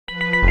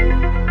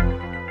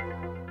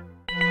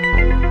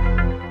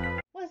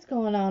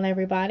going on,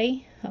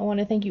 everybody? I want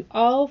to thank you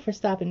all for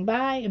stopping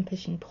by and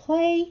pushing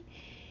play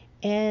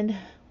and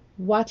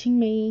watching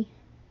me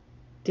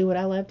do what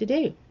I love to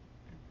do.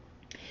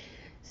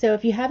 So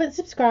if you haven't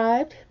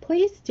subscribed,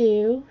 please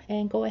do,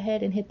 and go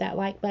ahead and hit that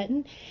like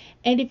button.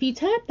 And if you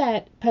tap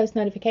that post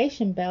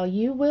notification bell,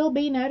 you will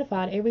be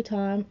notified every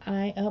time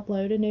I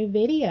upload a new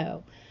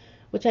video,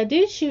 which I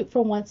do shoot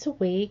for once a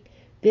week.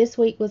 This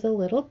week was a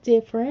little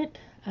different.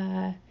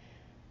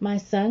 My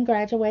son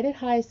graduated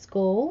high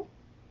school,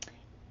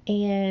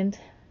 and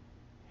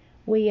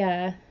we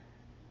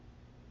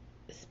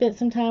spent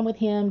some time with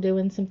him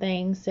doing some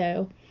things.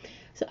 So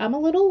I'm a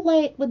little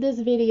late with this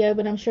video,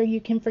 but I'm sure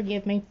you can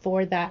forgive me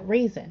for that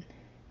reason.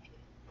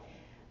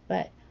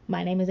 But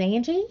my name is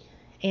Angie,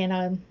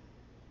 and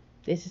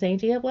this is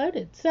Angie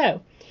Uploaded.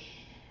 So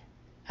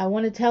I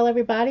want to tell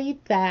everybody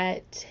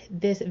that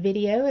this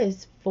video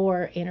is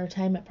for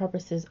entertainment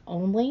purposes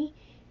only.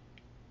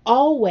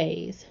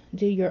 Always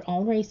do your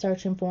own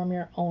research and form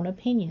your own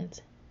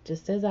opinions,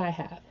 just as I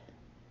have.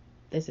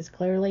 This is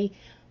clearly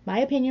my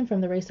opinion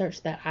from the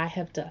research that I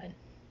have done.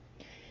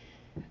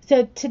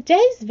 So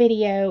today's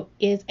video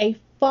is a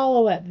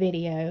follow-up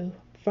video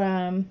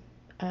from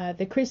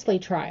the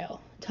Chrisley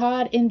trial,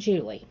 Todd and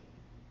Julie.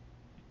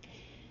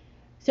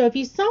 So if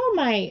you saw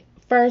my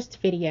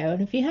first video,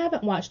 and if you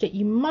haven't watched it,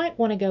 you might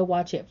want to go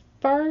watch it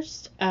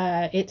first.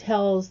 It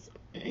tells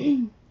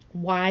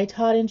why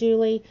Todd and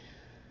Julie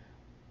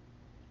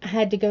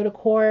had to go to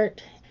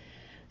court.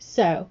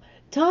 So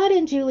Todd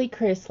and Julie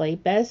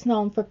Chrisley, best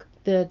known for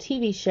the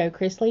TV show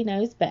Chrisley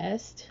Knows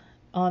Best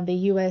on the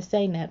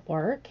USA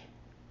Network,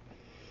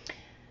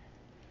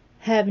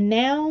 have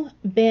now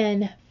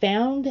been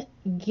found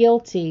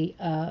guilty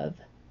of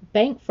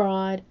bank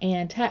fraud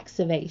and tax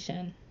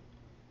evasion.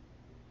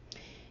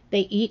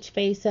 They each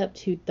face up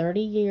to 30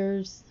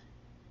 years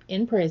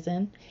in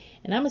prison,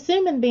 and I'm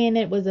assuming, being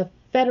it was a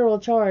federal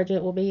charge,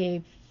 it will be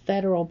a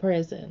federal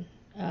prison.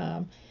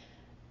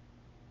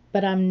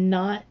 But I'm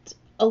not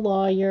a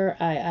lawyer.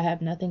 I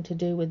have nothing to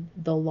do with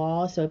the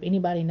law, so if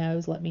anybody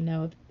knows, let me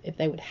know if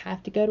they would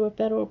have to go to a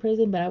federal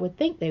prison, but I would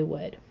think they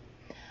would.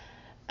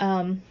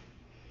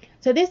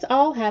 So this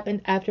all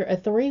happened after a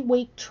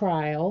 3-week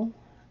trial,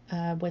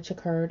 which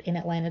occurred in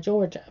Atlanta,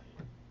 Georgia.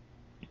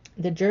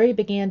 The jury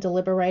began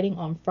deliberating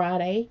on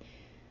Friday,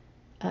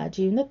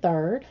 June the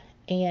 3rd,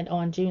 and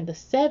on June the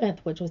 7th,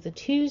 which was a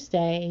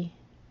Tuesday,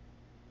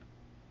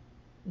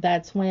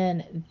 that's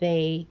when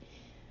they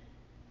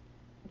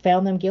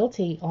found them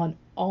guilty on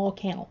all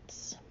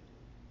counts.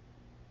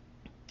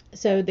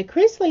 So the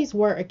Chrisleys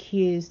were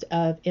accused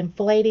of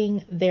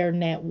inflating their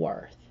net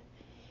worth,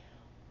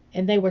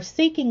 and they were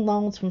seeking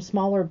loans from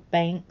smaller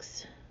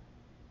banks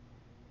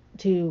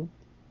to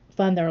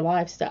fund their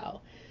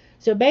lifestyle.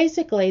 So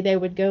basically, they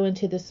would go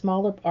into the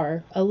smaller,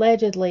 or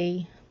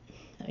allegedly,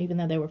 even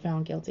though they were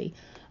found guilty,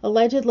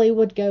 allegedly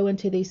would go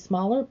into these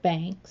smaller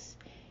banks,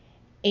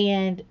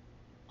 and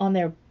on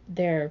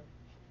their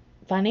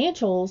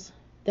financials,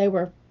 they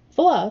were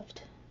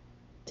fluffed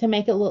to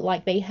make it look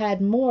like they had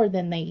more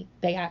than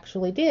they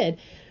actually did.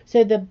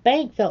 So the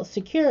bank felt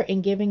secure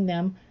in giving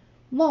them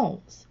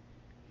loans.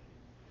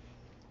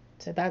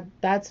 So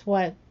that's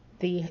what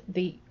the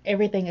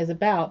everything is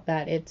about,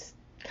 that it's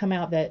come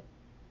out that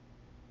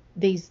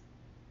this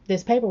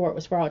paperwork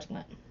was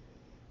fraudulent.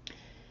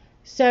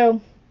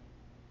 So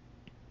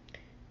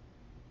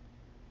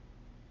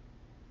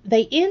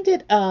they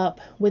ended up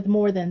with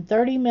more than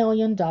 $30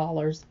 million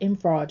in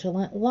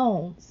fraudulent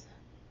loans.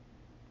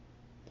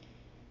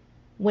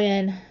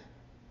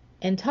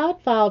 And Todd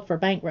filed for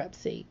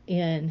bankruptcy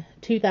in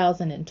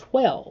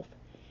 2012.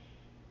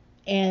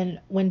 And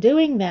when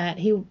doing that,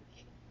 he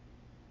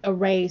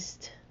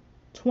erased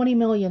 $20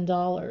 million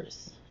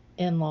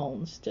in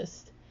loans.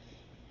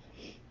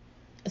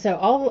 So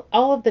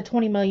all of the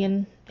 $20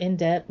 million in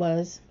debt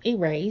was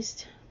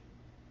erased.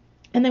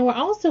 And they were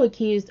also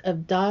accused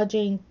of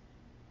dodging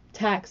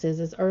taxes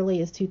as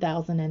early as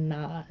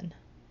 2009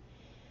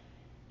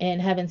 and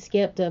having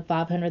skipped a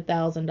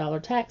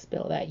 $500,000 tax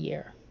bill that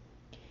year.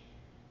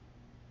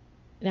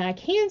 Now, I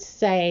can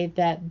say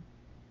that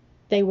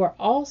they were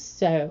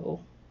also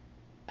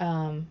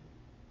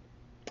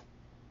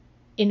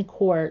in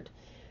court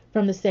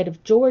from the state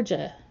of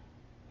Georgia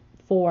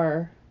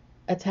for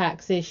a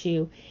tax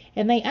issue,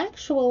 and they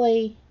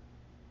actually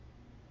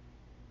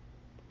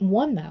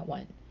won that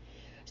one.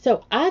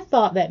 So I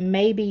thought that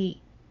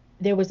maybe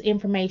there was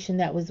information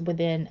that was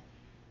within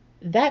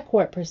that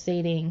court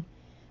proceeding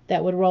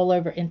that would roll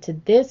over into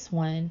this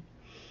one,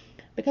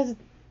 because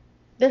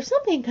there's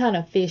something kind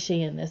of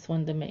fishy in this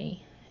one to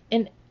me.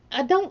 And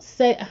I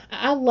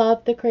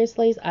love the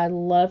Chrisleys. I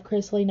love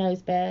Chrisley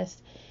Knows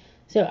Best.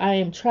 So I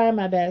am trying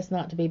my best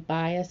not to be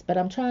biased, but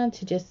I'm trying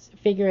to just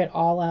figure it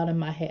all out in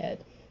my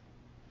head.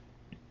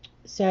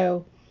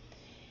 So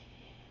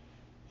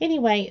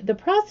anyway, the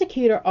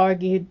prosecutor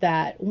argued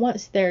that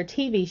once their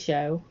TV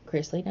show,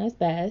 Chrisley Knows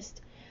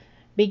Best,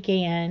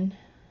 began,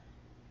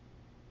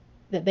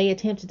 that they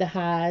attempted to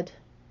hide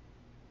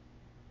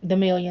the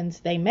millions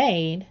they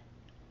made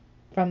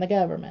from the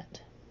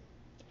government.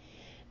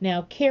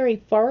 Now,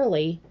 Carrie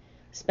Farley,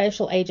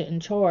 special agent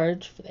in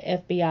charge for the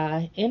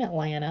FBI in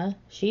Atlanta,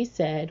 she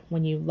said,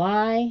 when you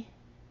lie,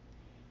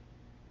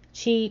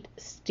 cheat,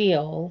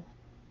 steal,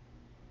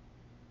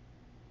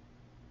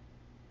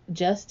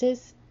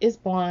 justice is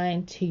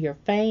blind to your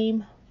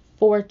fame,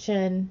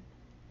 fortune,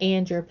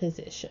 and your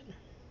position.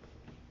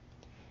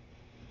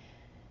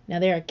 Now,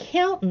 their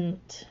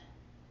accountant,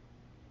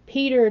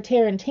 Peter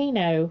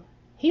Tarantino,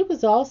 he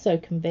was also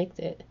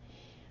convicted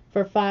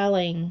for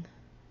filing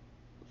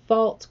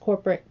false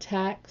corporate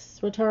tax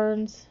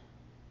returns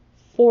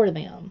for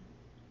them.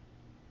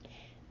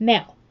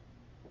 Now,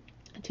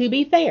 to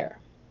be fair,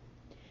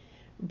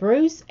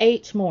 Bruce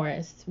H.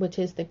 Morris, which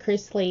is the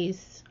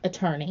Chrisley's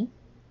attorney,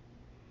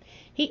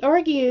 he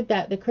argued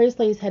that the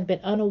Chrisleys had been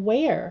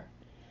unaware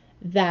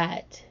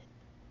that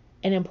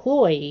an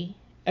employee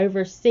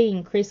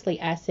overseeing Chrisley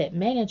Asset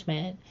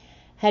Management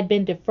had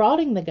been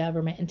defrauding the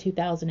government in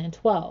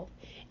 2012.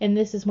 And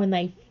this is when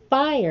they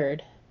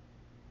fired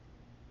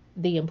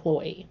the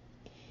employee.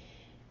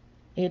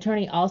 The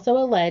attorney also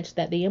alleged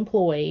that the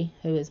employee,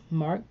 who is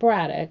Mark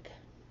Braddock,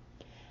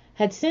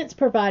 had since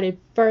provided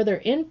further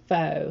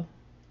info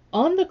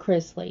on the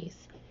Chrisleys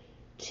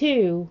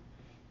to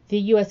the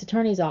U.S.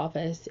 Attorney's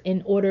Office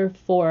in order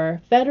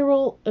for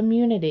federal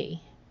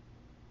immunity.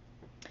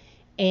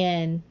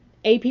 And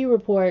AP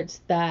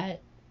reports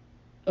that,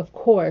 of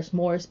course,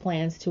 Morris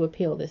plans to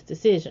appeal this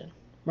decision,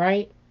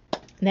 right?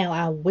 Now,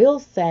 I will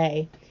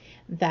say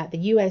that the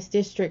U.S.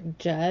 District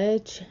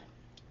Judge,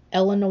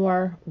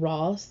 Eleanor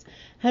Ross,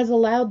 has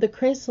allowed the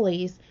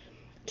Chrisleys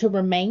to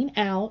remain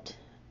out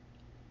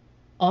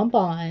on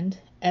bond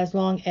as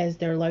long as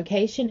their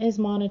location is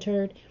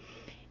monitored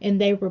and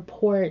they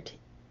report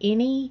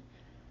any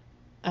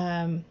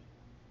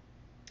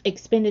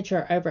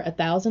expenditure over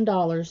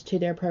 $1,000 to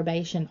their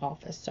probation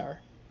officer.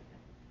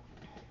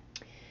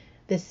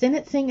 The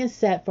sentencing is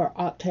set for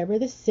October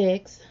the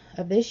 6th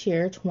of this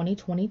year,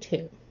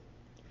 2022.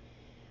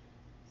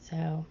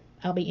 So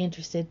I'll be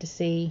interested to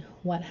see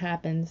what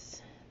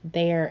happens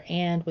there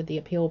and with the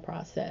appeal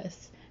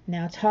process.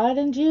 Now, Todd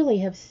and Julie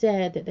have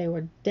said that they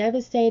were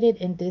devastated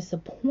and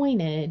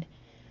disappointed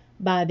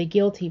by the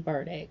guilty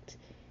verdict.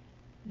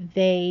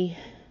 They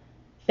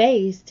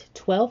faced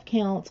 12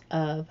 counts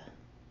of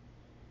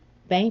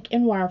bank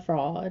and wire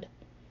fraud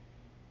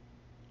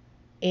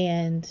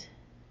and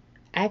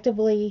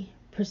actively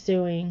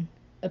pursuing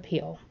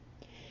appeal.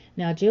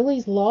 Now,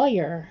 Julie's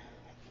lawyer,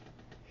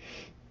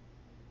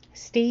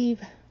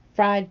 Steve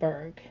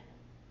Friedberg,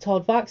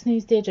 told Fox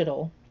News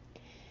Digital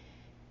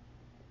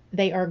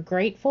they are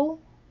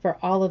grateful for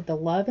all of the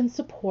love and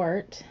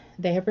support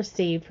they have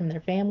received from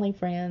their family,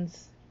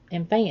 friends,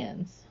 and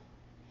fans.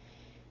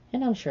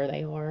 And I'm sure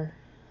they are.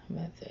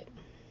 That's it.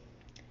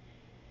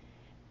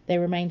 They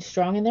remain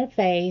strong in their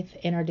faith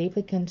and are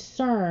deeply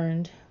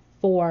concerned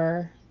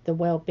for the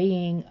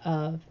well-being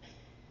of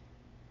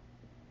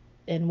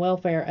and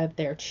welfare of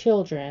their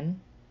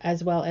children,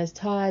 as well as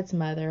Todd's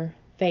mother,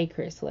 Faye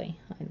Chrisley.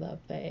 I love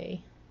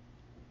Faye.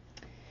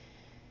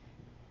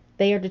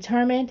 They are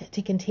determined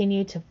to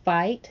continue to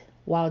fight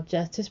while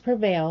justice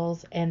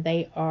prevails, and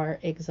they are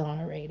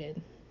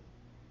exonerated.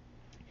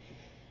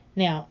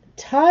 Now,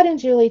 Todd and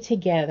Julie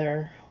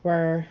together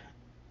were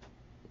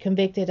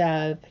convicted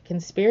of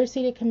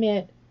conspiracy to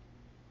commit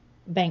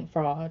bank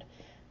fraud,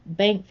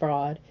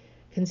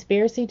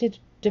 conspiracy to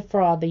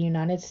defraud the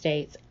United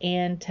States,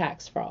 and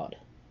tax fraud.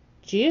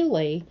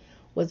 Julie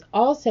was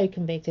also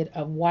convicted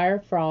of wire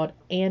fraud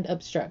and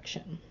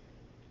obstruction.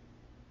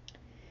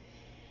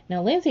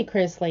 Now, Lindsay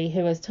Chrisley,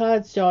 who is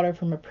Todd's daughter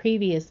from a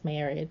previous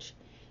marriage,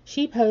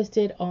 she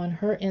posted on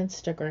her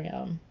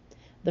Instagram,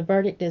 "The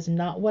verdict is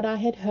not what I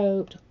had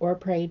hoped or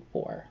prayed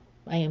for.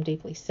 I am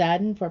deeply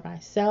saddened for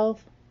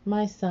myself,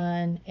 my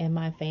son, and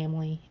my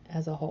family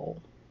as a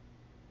whole."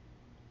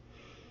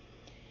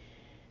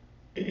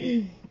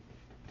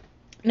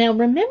 Now,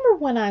 remember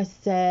when I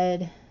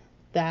said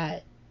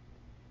that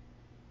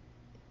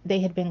they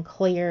had been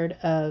cleared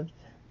of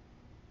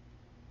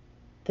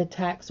the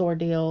tax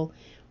ordeal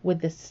with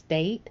the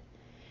state?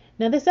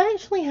 Now, this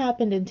actually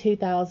happened in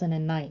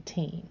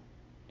 2019.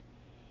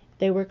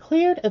 They were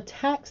cleared of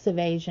tax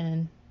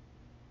evasion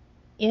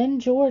in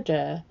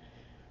Georgia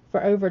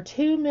for over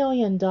 $2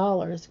 million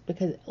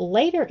because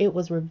later it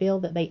was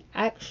revealed that they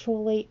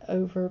actually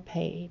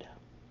overpaid.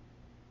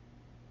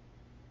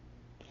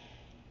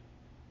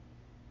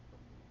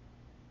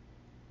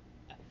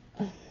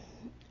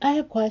 I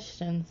have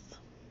questions.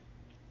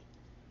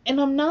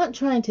 And I'm not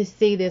trying to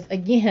see this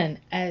again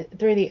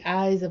through the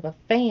eyes of a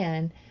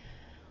fan,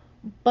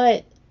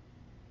 but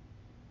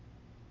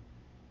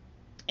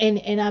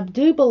and I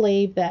do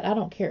believe that I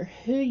don't care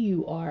who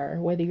you are,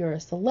 whether you're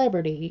a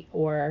celebrity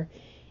or,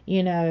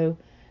 Joe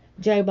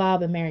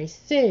Bob and Mary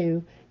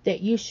Sue, that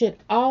you should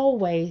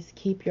always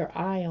keep your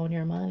eye on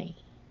your money.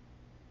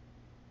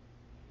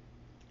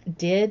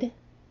 Did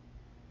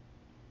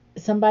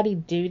somebody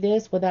do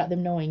this without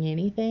them knowing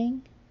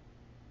anything?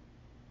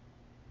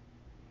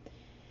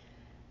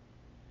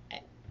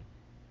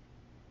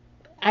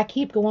 I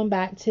keep going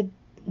back to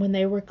when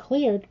they were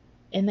cleared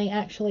and they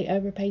actually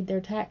overpaid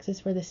their taxes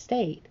for the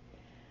state.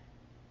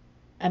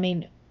 I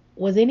mean,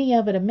 was any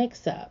of it a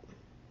mix-up?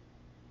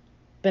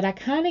 But I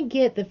kind of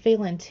get the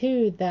feeling,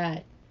 too,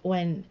 that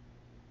when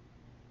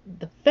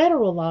the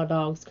federal law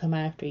dogs come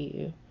after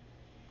you,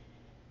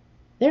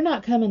 they're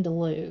not coming to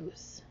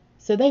lose.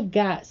 So they've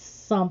got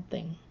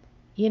something,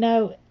 you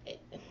know.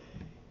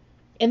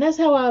 And that's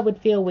how I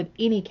would feel with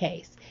any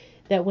case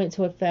that went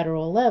to a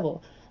federal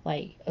level.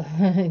 Like,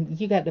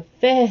 you got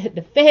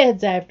the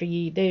feds after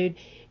you, dude.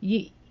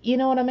 You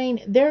know what I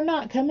mean? They're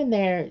not coming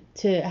there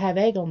to have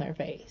egg on their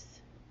face,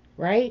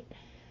 right?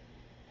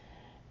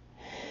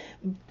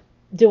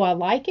 Do I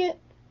like it?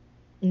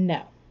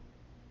 No.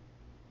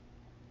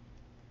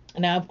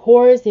 Now, of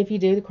course, if you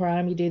do the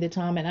crime, you do the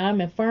time, and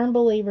I'm a firm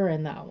believer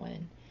in that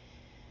one.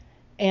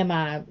 Am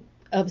I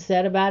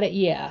upset about it?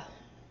 Yeah,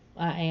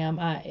 I am.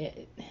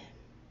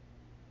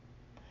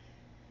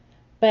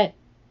 But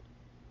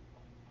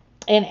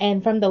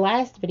and from the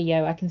last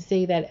video, I can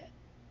see that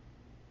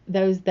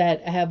those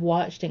that have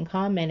watched and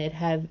commented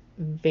have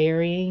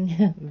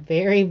varying,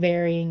 very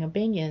varying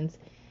opinions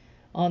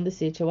on the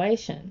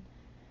situation.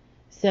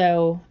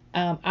 So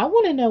I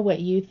want to know what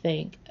you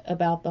think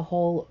about the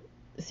whole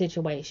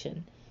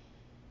situation.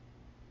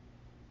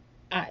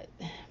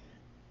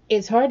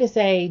 It's hard to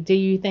say, do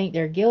you think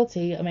they're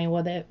guilty? I mean,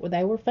 well,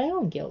 they were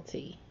found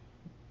guilty.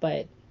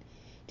 But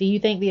do you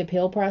think the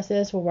appeal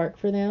process will work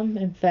for them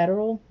in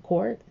federal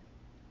court?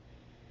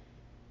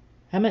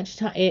 How much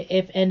time,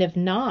 if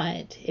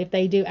not, if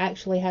they do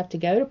actually have to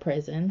go to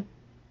prison,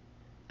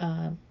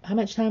 how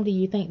much time do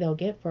you think they'll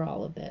get for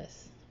all of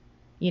this?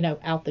 You know,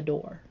 out the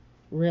door,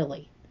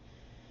 really.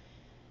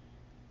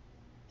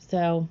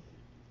 So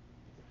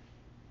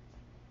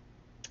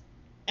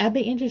I'd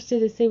be interested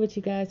to see what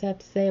you guys have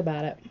to say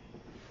about it.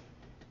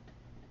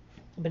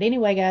 But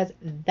anyway, guys,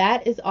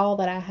 that is all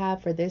that I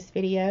have for this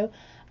video.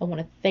 I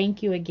want to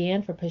thank you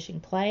again for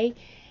pushing play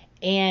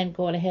and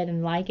going ahead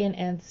and liking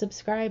and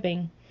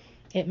subscribing.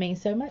 It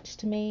means so much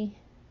to me.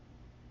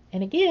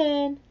 And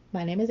again,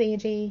 my name is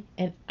Angie,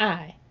 and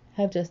I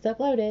have just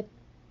uploaded.